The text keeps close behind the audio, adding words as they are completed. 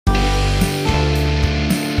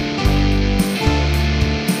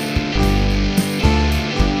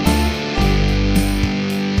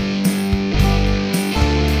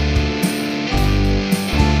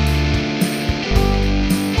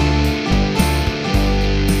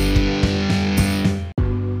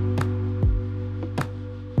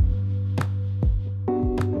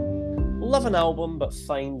an album but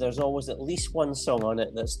find there's always at least one song on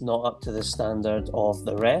it that's not up to the standard of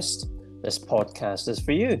the rest? This podcast is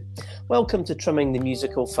for you. Welcome to Trimming the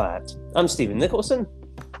Musical Fat. I'm Stephen Nicholson.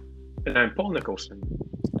 And I'm Paul Nicholson.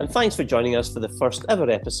 And thanks for joining us for the first ever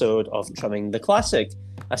episode of Trimming the Classic,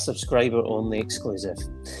 a subscriber-only exclusive.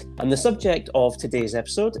 And the subject of today's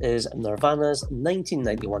episode is Nirvana's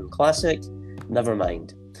 1991 classic,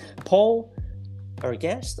 Nevermind. Paul, our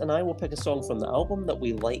guest, and I will pick a song from the album that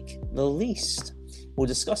we like the least. We'll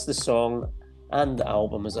discuss the song and the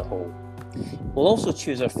album as a whole. We'll also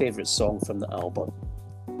choose our favourite song from the album.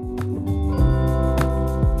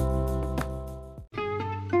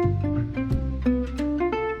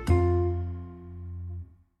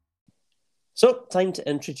 So, time to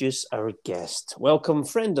introduce our guest. Welcome,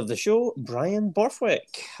 friend of the show, Brian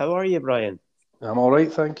Borthwick. How are you, Brian? I'm all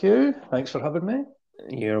right, thank you. Thanks for having me.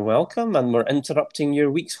 You're welcome, and we're interrupting your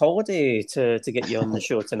week's holiday to get you on the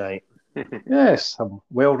show tonight. Yes, I'm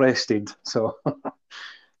well rested, so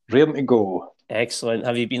ready to go. Excellent.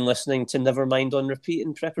 Have you been listening to Nevermind on repeat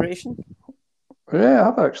in preparation? Yeah, I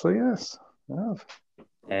have actually, yes. I have.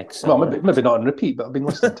 Excellent. Well, maybe not on repeat, but I've been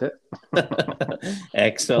listening to it.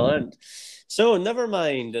 Excellent. So,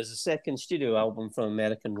 Nevermind is the second studio album from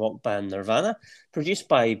American rock band Nirvana. Produced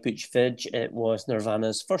by Butch Vig, it was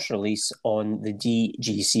Nirvana's first release on the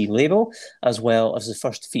DGC label, as well as the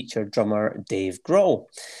first featured drummer Dave Grohl.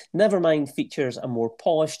 Nevermind features a more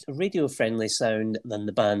polished, radio-friendly sound than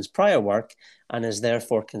the band's prior work, and is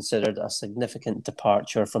therefore considered a significant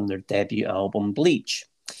departure from their debut album Bleach.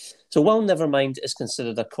 So while Nevermind is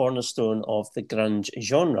considered a cornerstone of the grunge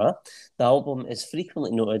genre, the album is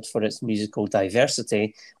frequently noted for its musical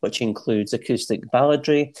diversity, which includes acoustic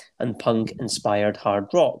balladry and punk-inspired hard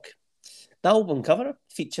rock. The album cover,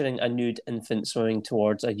 featuring a nude infant swimming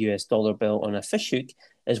towards a US dollar bill on a fishhook,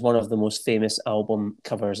 is one of the most famous album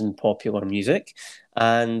covers in popular music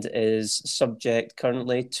and is subject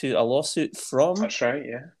currently to a lawsuit from... That's right,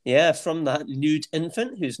 yeah. Yeah, from that nude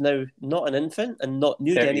infant who's now not an infant and not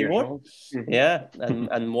nude anymore. Mm-hmm. Yeah,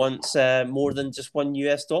 and wants more than just $1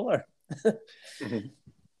 US. Mm-hmm.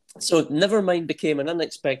 So Nevermind became an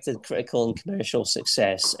unexpected critical and commercial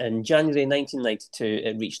success. In January 1992,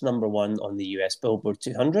 it reached number one on the US Billboard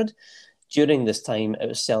 200. During this time, it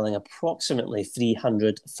was selling approximately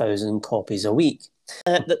 300,000 copies a week.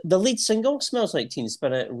 The lead single, Smells Like Teen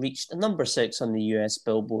Spirit, reached number 6 on the US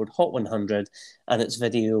Billboard Hot 100, and its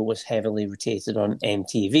video was heavily rotated on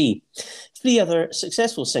MTV. 3 other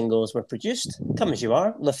successful singles were produced, Come As You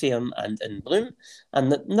Are, Lithium, and In Bloom,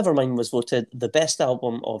 and Nevermind was voted the best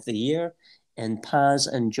album of the year in Paz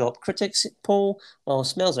and Job Critics poll, while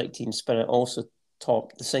Smells Like Teen Spirit also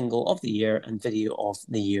topped the single of the year and video of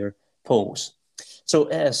the year polls. So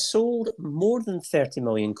it has sold more than 30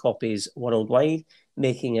 million copies worldwide,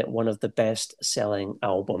 making it one of the best-selling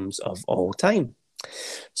albums of all time.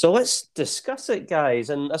 So let's discuss it, guys.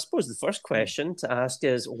 And I suppose the first question to ask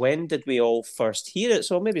is, when did we all first hear it?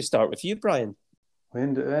 So I'll maybe start with you, Brian.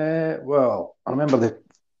 Well, I remember the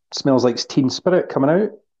Smells Like Teen Spirit coming out,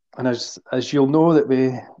 and as you'll know, that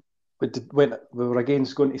we were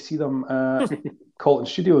against going to see them at Colton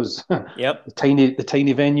Studios. Yep. the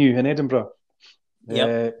tiny venue in Edinburgh.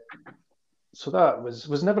 Yep. So that was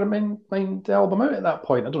Nevermind the album out at that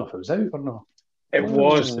point. I don't know if it was out or not. It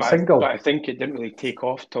was, a single. but I think it didn't really take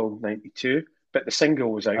off till 92. But the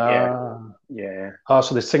single was out, yeah.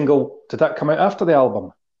 So the single, did that come out after the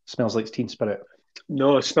album? Smells Like Teen Spirit?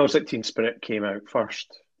 No, Smells Like Teen Spirit came out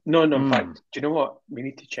first. No, in fact, do you know what? We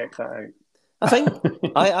need to check that out. I think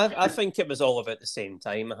I think it was all about the same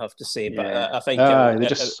time, I have to say. But Yeah. I think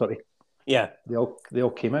yeah, they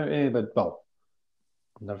all came out. But well,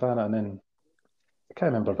 Nirvana, and then I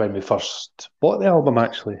can't remember when we first bought the album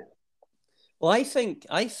actually. Well, I think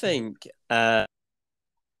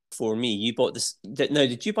for me, you bought this. Now,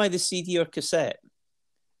 did you buy the CD or cassette?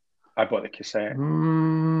 I bought the cassette.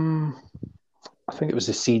 I think it was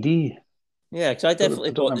the CD. Yeah, because I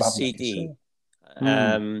definitely bought the having CD.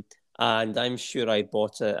 And I'm sure I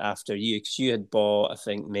bought it after you, because you had bought, I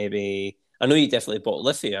think maybe, I know you definitely bought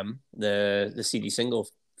Lithium, the CD single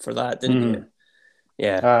for that, didn't you?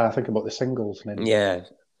 Yeah. I think I bought the singles. And then... Yeah.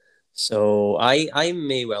 So I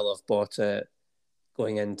may well have bought it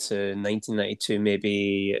going into 1992,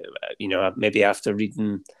 maybe, maybe after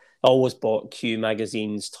reading, I always bought Q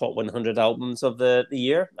Magazine's top 100 albums of the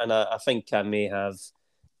year, and I think I may have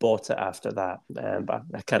bought it after that, but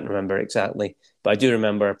I can't remember exactly. But I do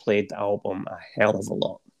remember I played the album a hell of a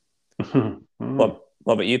lot. What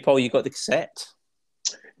about you, Paul? You got the cassette?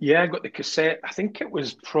 Yeah, I got the cassette. I think it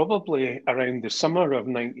was probably around the summer of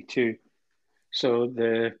 92. So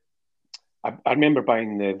I remember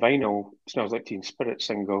buying the vinyl Smells Like Teen Spirit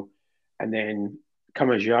single, and then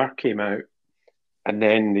Come As You Are came out, and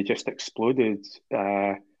then they just exploded.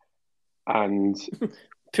 And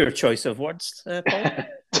Poor choice of words, Paul.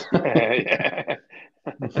 yeah.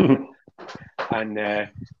 And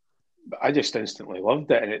I just instantly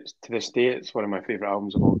loved it, and it's to this day it's one of my favorite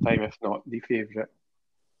albums of all time, if not the favorite.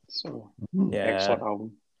 So excellent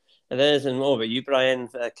album. It is. And what about you, Brian?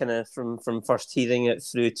 Kind of from first hearing it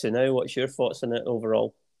through to now, what's your thoughts on it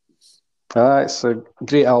overall? It's a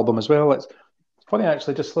great album as well. It's funny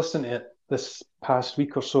actually, just listening to it this past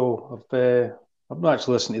week or so. I've not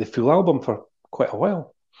actually listened to the full album for quite a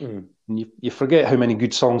while, and you forget how many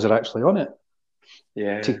good songs are actually on it.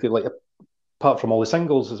 Yeah, particularly like apart from all the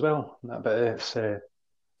singles as well. But it's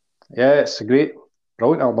it's a great,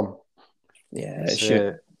 brilliant album. Yeah, it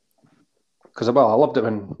should. Because I loved it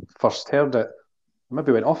when I first heard it. I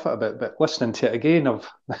maybe went off it a bit, but listening to it again,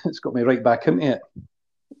 it's got me right back into it.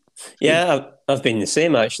 Yeah, I've been the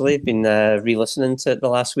same actually. I've been re-listening to it the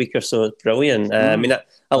last week or so. It's brilliant. I mean,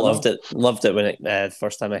 I loved it. Loved it when it the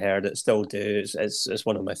first time I heard it. Still do. It's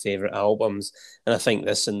one of my favorite albums, and I think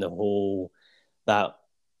this and the whole that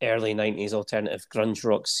early 90s alternative grunge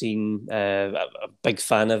rock scene. A big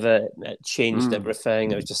fan of it. It changed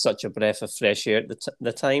everything. It was just such a breath of fresh air at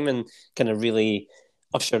the time, and kind of really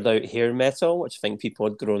ushered out hair metal, which I think people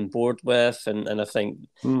had grown bored with. And I think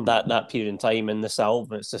that period in time in this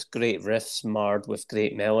album, it's just great riffs marred with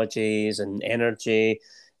great melodies and energy.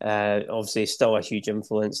 Obviously, still a huge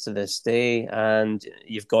influence to this day. And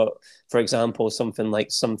you've got, for example, something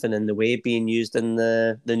like Something in the Way being used in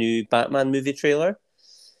the new Batman movie trailer.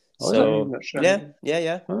 Oh, right.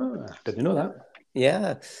 Yeah. Didn't know that.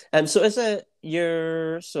 Yeah. So is it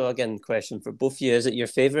so again, question for both of you, is it your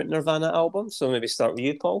favourite Nirvana album? So maybe start with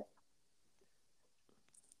you, Paul.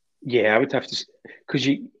 Yeah, I would have to, because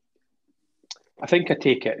I think I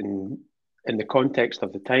take it in the context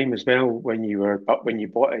of the time as well, when you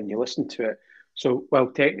bought it and you listened to it. So,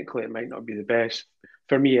 well, technically it might not be the best.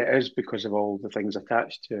 For me, it is because of all the things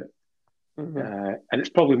attached to it. And it's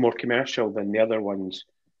probably more commercial than the other ones.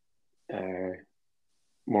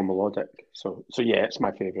 More melodic. So yeah, it's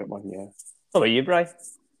my favourite one, yeah. What about you, Brian?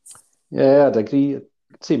 Yeah, I'd agree.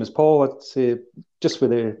 Same as Paul. I'd say just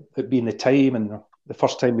with it being the time and the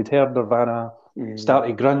first time we'd heard Nirvana,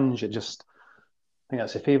 started grunge, I think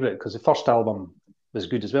that's a favourite because the first album was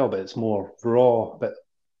good as well, but it's more raw, but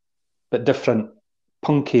different,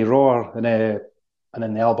 punky, raw, and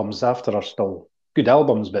then the albums after are still good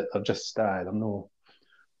albums, but they're just they're no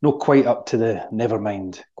quite up to the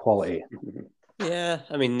Nevermind quality. Yeah,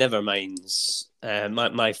 I mean, Nevermind's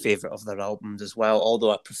my favourite of their albums as well, although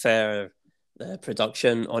I prefer the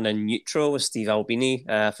production on In Utero with Steve Albini.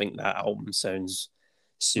 I think that album sounds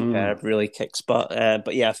superb, really kicks butt.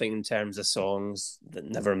 But yeah, I think in terms of songs,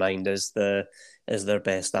 Nevermind is their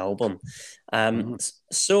best album.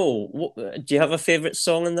 So, do you have a favourite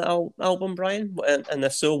song in the album, Brian? And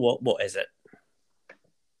if so, what is it?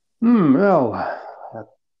 Well,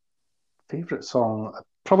 favourite song, I'd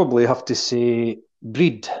probably have to say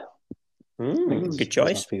Breed. Good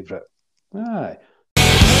choice. My favourite. Aye.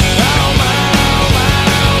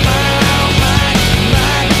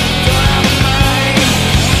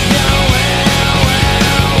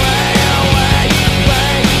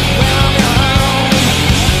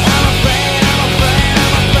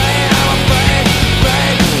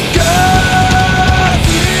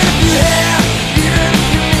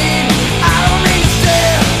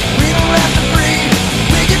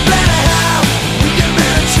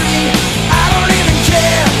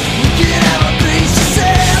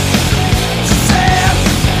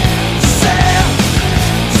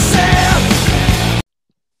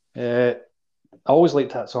 I always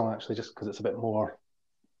liked that song actually, just because it's a bit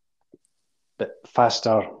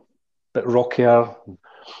faster, bit rockier.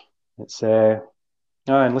 It's and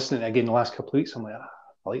listening to it again the last couple of weeks, I'm like,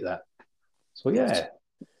 I like that. So yeah,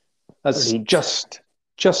 that's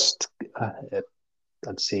just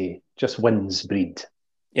I'd say just wins Breed.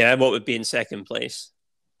 Yeah, what would be in second place?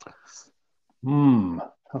 Don't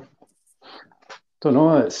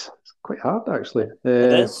know. It's quite hard actually.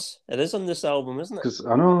 It is on this album, isn't it? Because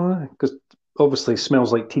I know, because obviously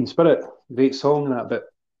Smells Like Teen Spirit, great song and that, but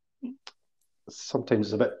sometimes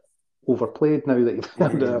it's a bit overplayed now that you've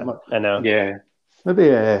heard it. I know. Yeah.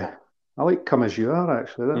 Maybe I like Come As You Are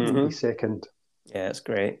actually. That would be second. Yeah, it's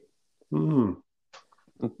great. Paul,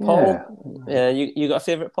 you got a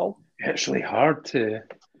favourite, Paul? It's really hard to.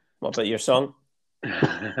 What about your song?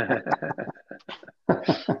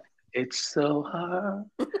 It's so hard.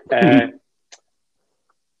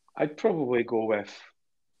 I'd probably go with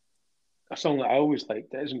a song that I always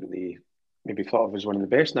liked that isn't really maybe thought of as one of the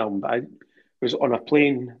best album, but it was On a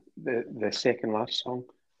Plane, the second last song.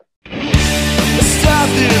 Stop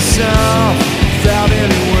this song without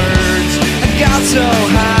any words. I got so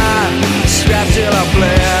high, strapped till I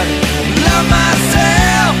bled. Love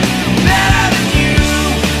myself better than you.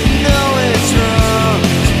 Know it's wrong,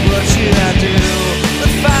 so what should I do?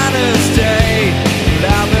 The finest day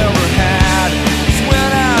that I've ever had is when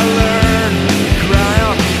I learned to cry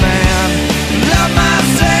on command. Love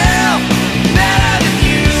myself better than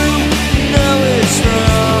you. Know it's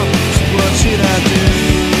wrong, so what should I do?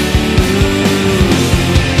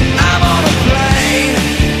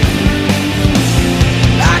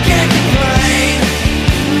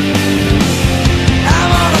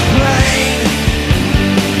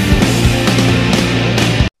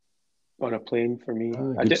 On a Plane for me.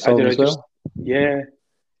 I did as well. Yeah,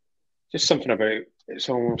 just something about it's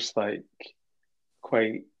almost like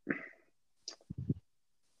quite. It's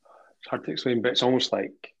hard to explain, but it's almost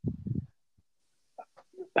like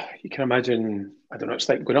you can imagine. I don't know. It's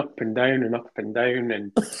like going up and down and up and down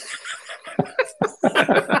and.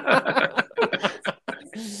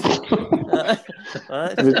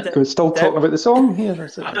 We're still talking about the song here.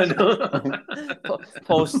 I know.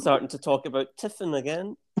 Paul's starting to talk about Tiffin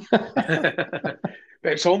again. But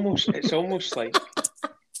it's almost like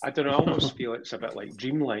I don't know. I almost feel it's a bit like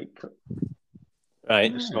dreamlike.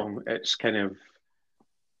 Right. The song. It's kind of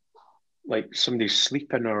like somebody's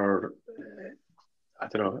sleeping, or I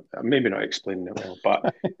don't know. I'm maybe not explaining it well,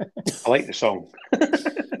 but I like the song.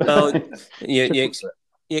 Well, you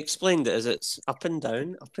explained it as it's up and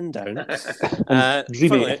down, up and down.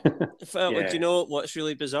 Dreamy. Do you know what's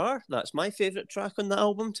really bizarre? That's my favourite track on the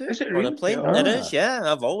album too. Is it On really? a Plane. Ah. It is, yeah.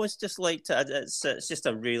 I've always just liked it. It's just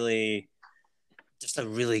a really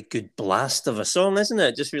good blast of a song, isn't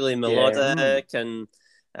it? Just really melodic and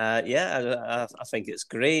I think it's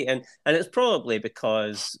great. And it's probably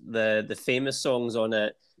because the famous songs on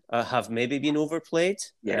it have maybe been overplayed.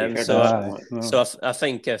 So I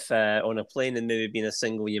think if On a Plane and maybe being a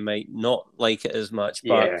single, you might not like it as much.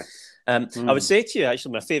 But I would say to you,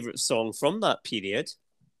 actually, my favourite song from that period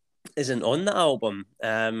isn't on the album.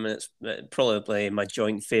 It's probably my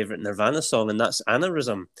joint favourite Nirvana song, and that's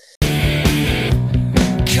Aneurysm.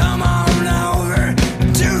 Come on over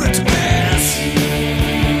to the twist.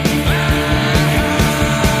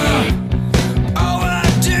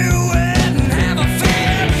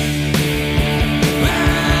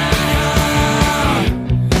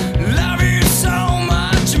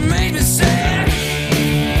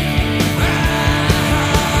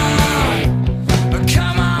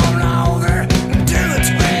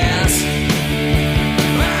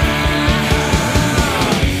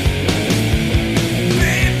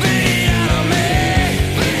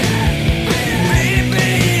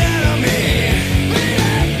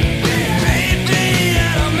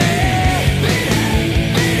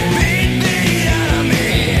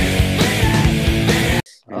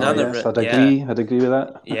 Yes, I'd agree with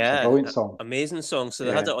that. Yeah, brilliant song. Amazing song. So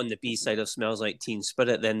they had it on the B-side of Smells Like Teen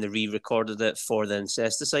Spirit, then they re-recorded it for the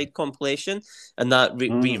Incesticide compilation, and that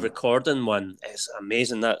re-recording one is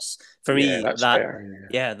amazing. That's, for me,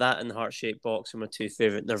 that and Heart-Shaped Box are my two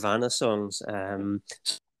favourite Nirvana songs.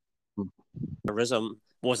 Rhythm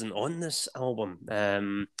wasn't on this album. I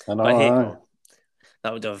know.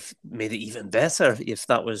 That would have made it even better if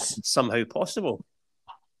that was somehow possible.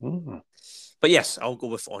 But yes, I'll go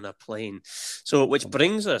with On a Plane. So, which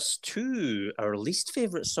brings us to our least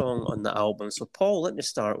favourite song on the album. So, Paul, let me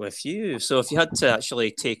start with you. So, if you had to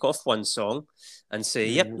actually take off one song and say,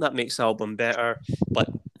 yep, that makes the album better, but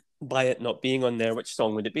by it not being on there, which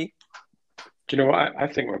song would it be? Do you know what? I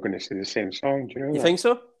think we're going to say the same song. Do you know that? Think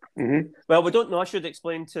so? Mm-hmm. Well, we don't know. I should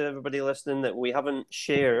explain to everybody listening that we haven't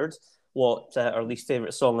shared what our least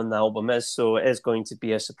favourite song on the album is, so it is going to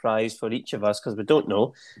be a surprise for each of us because we don't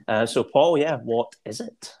know. So, Paul, what is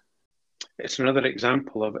it? It's another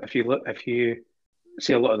example of if you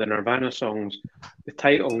see a lot of the Nirvana songs, the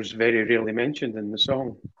title is very rarely mentioned in the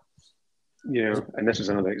song. You know, and this is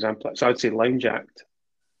another example. So I'd say Lounge Act.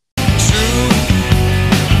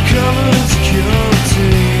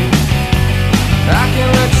 I can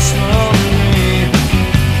let you smell me.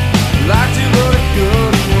 Like to go to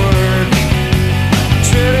good work.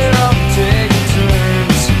 Trade it up, take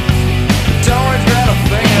turns. Don't regret a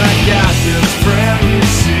thing. I got this friend you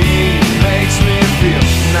see. Makes me feel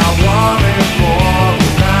not wanting more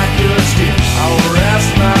than I could steal. I'll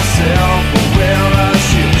rest myself, but will I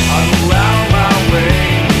shoot? I'll go out my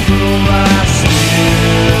way to prove I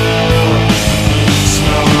still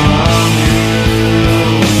smell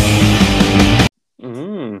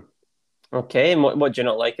you. Okay, and what do you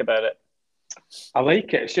not like about it? I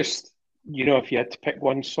like it. It's just you know, if you had to pick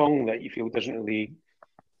one song that you feel doesn't really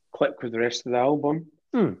click with the rest of the album,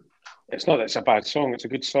 it's not that it's a bad song; it's a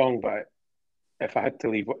good song. But if I had to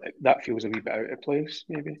leave, that feels a wee bit out of place,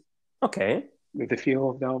 maybe Okay. with the feel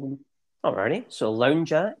of the album. Alrighty. So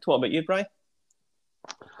Lounge Act. What about you, Bri?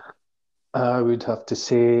 I would have to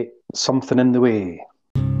say Something in the Way.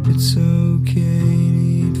 It's okay to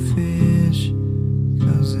eat fish,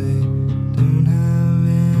 'cause they don't have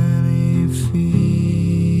any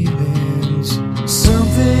feelings.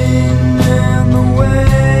 Something in the way.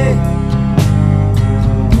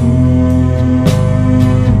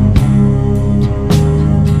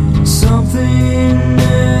 Something in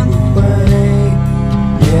the way.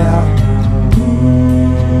 Yeah.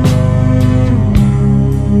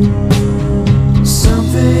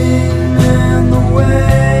 Something in the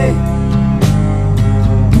way.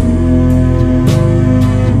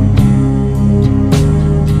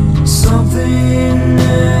 Something in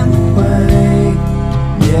the way.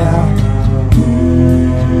 Yeah.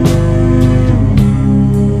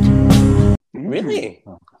 Really?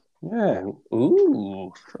 Yeah,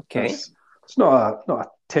 Ooh. Okay. it's not a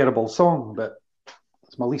terrible song, but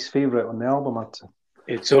it's my least favourite on the album. I'd say.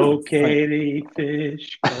 It's okay to eat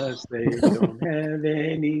fish because they don't have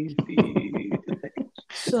any feelings.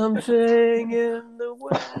 Something in the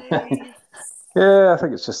way. Yeah, I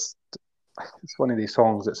think it's one of these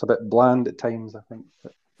songs that's a bit bland at times, I think.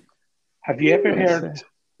 But Have you ever it's, heard?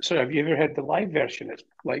 Sorry, have you ever heard the live version? It's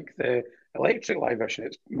like the electric live version.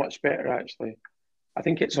 It's much better, actually. I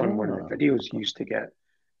think it's on one of the videos you used to get.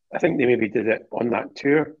 I think they maybe did it on that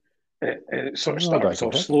tour. And it sort of starts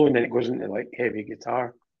off slow and then it goes into like heavy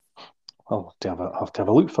guitar. I'll have to have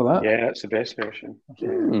a look for that. Yeah, that's the best version.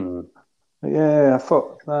 Yeah, I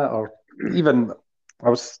thought that, or even I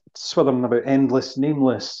was swithering about Endless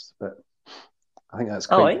Nameless, but I think that's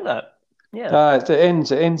quite. I like that. Yeah. It ends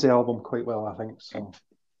the album quite well, I think. So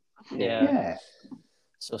Yeah.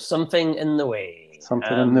 So Something in the Way.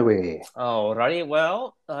 Something in the Way. Alrighty,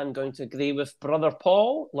 well, I'm going to agree with Brother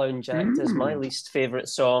Paul. Lounge Act is my least favourite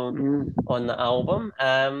song on the album.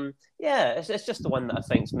 It's just the one that I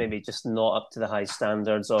think is maybe just not up to the high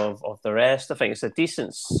standards of the rest. I think it's a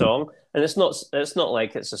decent song, and it's not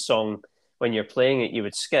like it's a song when you're playing it you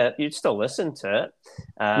would skip. You'd still listen to it.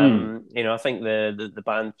 You know, I think the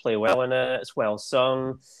band play well in it. It's well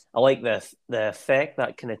sung. I like the effect,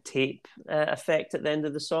 that kind of tape effect at the end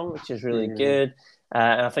of the song, which is really good.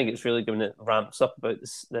 And I think it's really good when it ramps up about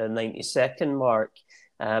the 90-second mark.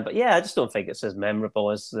 But yeah, I just don't think it's as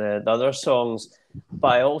memorable as the other songs.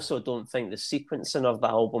 But I also don't think the sequencing of the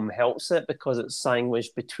album helps it, because it's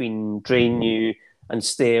sandwiched between Drain You and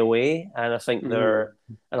Stay Away. And I think they're,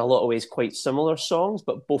 in a lot of ways, quite similar songs,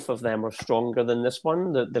 but both of them are stronger than this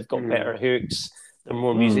one. They've got better hooks. They're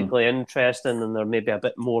more musically interesting, and they're maybe a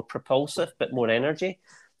bit more propulsive, a bit more energy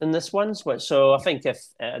than this one's. So I think if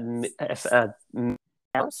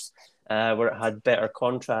else where it had better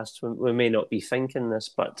contrast, we may not be thinking this,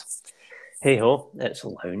 but hey ho, it's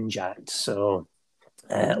Lounge Act. So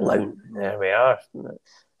Lounge, there we are.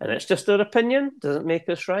 And it's just our opinion. Doesn't make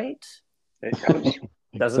us right. It does.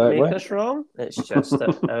 Doesn't make us wrong. It's just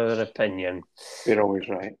our opinion. We're always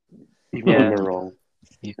right, even when we're wrong.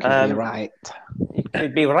 You could be right. You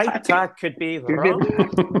could be right. I could be wrong.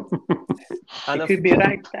 You could be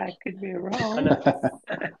right. I could be wrong.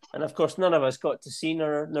 And of course, none of us got to see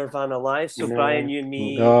Nirvana live. So Brian, you and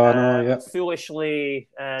me, foolishly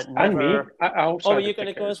never. And me. I also you're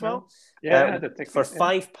going to go as well? Yeah, I had a ticket, for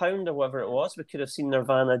 £5 or whatever it was, we could have seen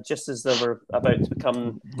Nirvana just as they were about to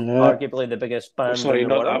become arguably the biggest band. Sorry, in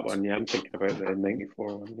the not world. That one. Yeah, I'm thinking about the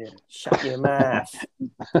 '94 one. Yeah. Shut your mouth.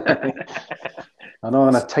 I know,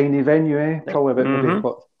 in a tiny venue, probably about maybe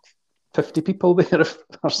 50 people there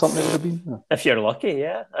or something it would have been. If you're lucky,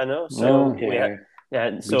 yeah, I know. So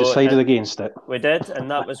we decided against it. We did,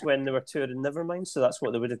 and that was when they were touring Nevermind, so that's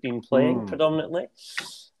what they would have been playing predominantly.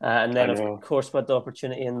 And then, of course, we had the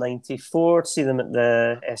opportunity in '94 to see them at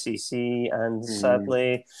the SEC, and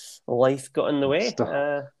sadly, life got in the way.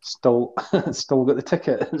 Still got the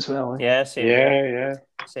ticket as well. Yeah, same here.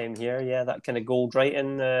 Same here. Yeah, that kind of gold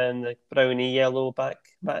writing and the brownie yellow back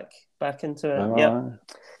into it. Yeah.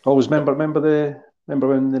 Always remember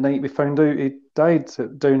when the night we found out he died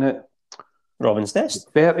down at Robin's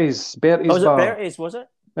Nest. Bertie's was bar. It Bertie's, was it?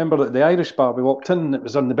 Remember at the Irish bar we walked in and it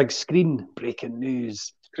was on the big screen, breaking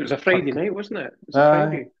news. It was a Friday night, wasn't it? It was a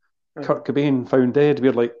Friday. Kurt Cobain found dead. We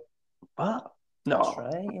were like, what? No. That's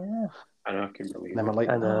right, yeah. I know, I couldn't believe it. And then we're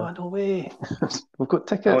like, no way. We've got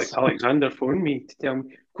tickets. Alexander phoned me to tell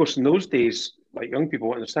me. Of course, in those days, like young people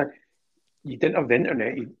won't understand, you didn't have the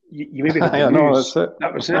internet. You maybe had the news. That's it.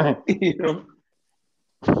 That was it. You know?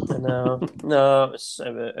 I know. No,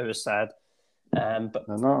 it was sad. But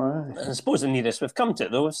No, no, I suppose in this, we've come to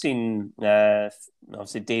it though. We've seen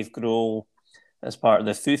obviously Dave Grohl as part of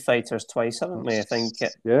the Foo Fighters twice, haven't we? I think.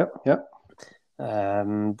 Yeah.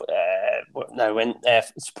 Now when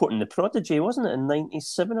supporting the Prodigy, wasn't it in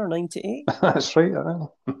 '97 or '98? That's right.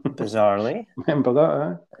 Bizarrely, Remember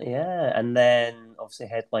that? yeah. And then obviously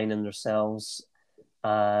headlining themselves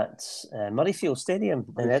at Murrayfield Stadium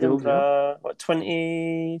in Murrayfield, Edinburgh. What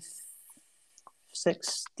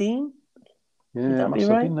 2016? Yeah, Would that it be must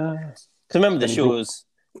right? have been. Because remember the shows,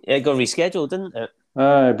 it got rescheduled, didn't it?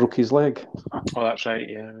 Broke his leg. Oh, that's right.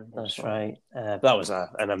 Yeah, That's right. But that was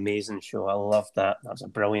an amazing show. I loved that. That was a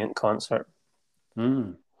brilliant concert.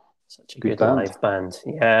 Mm. Such a Good good band. live band.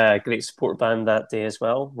 Yeah, great support band that day as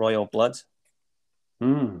well. Royal Blood.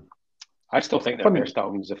 Mm. I still think their Funny. best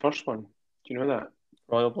album is the first one. Do you know that?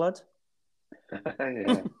 Royal Blood.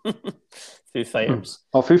 Yeah. Foo Fighters.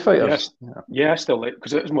 Oh, Foo Fighters. Yes. Yeah, I still like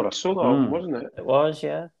because it was more a solo album, wasn't it? It was,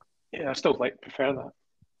 yeah. Yeah, I still prefer that.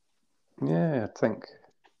 Yeah, I think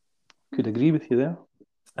could agree with you there.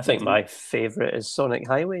 I think my favourite is Sonic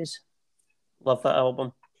Highways. Love that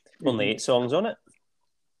album. Only 8 songs on it.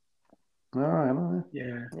 Oh, I know.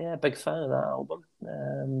 Yeah. Yeah, big fan of that album.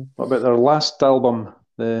 What about their last album,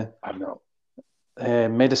 the I've not.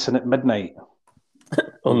 Medicine at Midnight?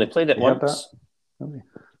 Only played it You heard once.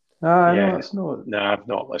 I Yeah. know it's not. No, I've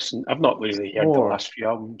not listened. I've not really heard the last few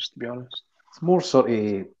albums, to be honest. It's more sort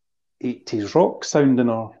of 80s rock sounding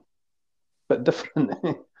or a bit different.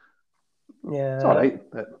 Yeah. It's all right,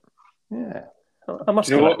 but yeah. I must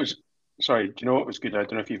Do you know have what was? Sorry. Do you know what was good? I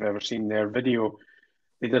don't know if you've ever seen their video.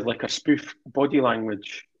 They did like a spoof body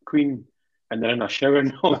language Queen, and they're in a shower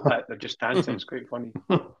and all that. They're just dancing. It's quite funny.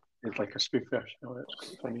 It's like a spoof version. Oh, it's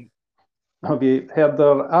quite funny. Have you heard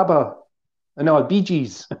their ABBA? No, Bee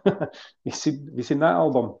Gees. you seen that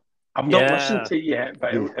album? I've not listened to it yet,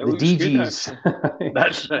 but it The looks Dee good. Gees.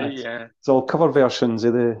 That's right. Yeah. It's all cover versions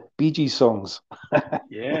of the Bee Gees songs.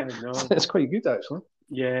 Yeah. No. It's quite good actually.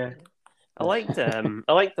 Yeah. I liked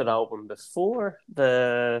their album before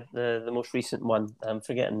the most recent one. I'm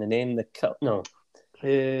forgetting the name.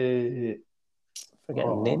 Forgetting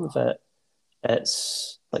the name of it.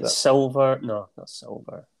 It's like silver. No, not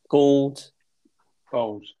silver. Gold.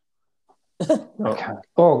 Gold.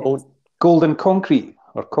 Gold. Gold and Concrete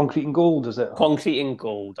or Concrete and Gold, is it? Concrete and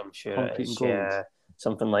Gold. I'm sure Concrete it is. and Gold. Yeah,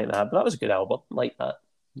 something like that. But that was a good album. Like that.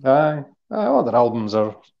 Aye. All their albums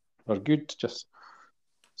are good. Just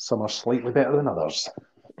some are slightly better than others.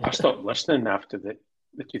 I stopped listening after the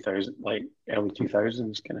 2000, like early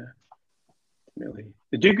 2000s, kind of. Really,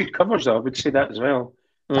 they do good covers, though. I would say that as well.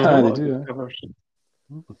 They do. Good covers.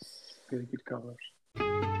 Really good covers.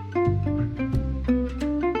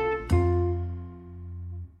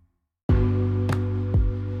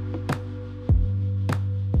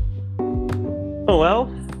 Oh well,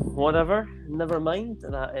 whatever. Never mind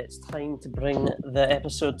that it's time to bring the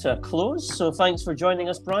episode to a close. So thanks for joining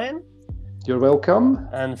us, Brian. You're welcome.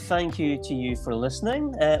 And thank you to you for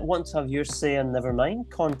listening. Want to have your say on Nevermind?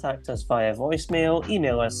 Contact us via voicemail,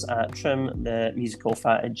 email us at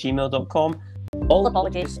trimthemusicalfat@gmail.com. All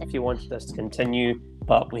apologies if you wanted us to continue,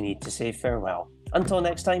 but we need to say farewell. Until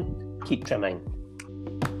next time, keep trimming.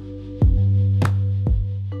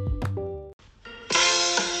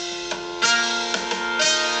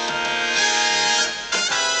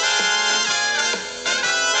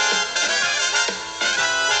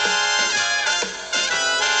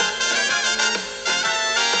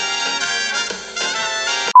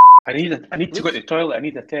 I need to go to the toilet. I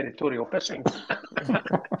need a territorial pissing.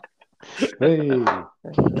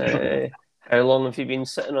 Hey. How long have you been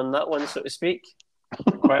sitting on that one, so to speak?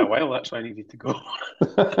 Quite a while. That's why I needed to go.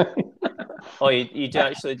 Oh, you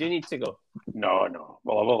actually do need to go? No.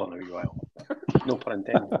 Well, I will in a wee while. No pun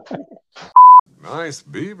intended. Nice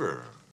beaver.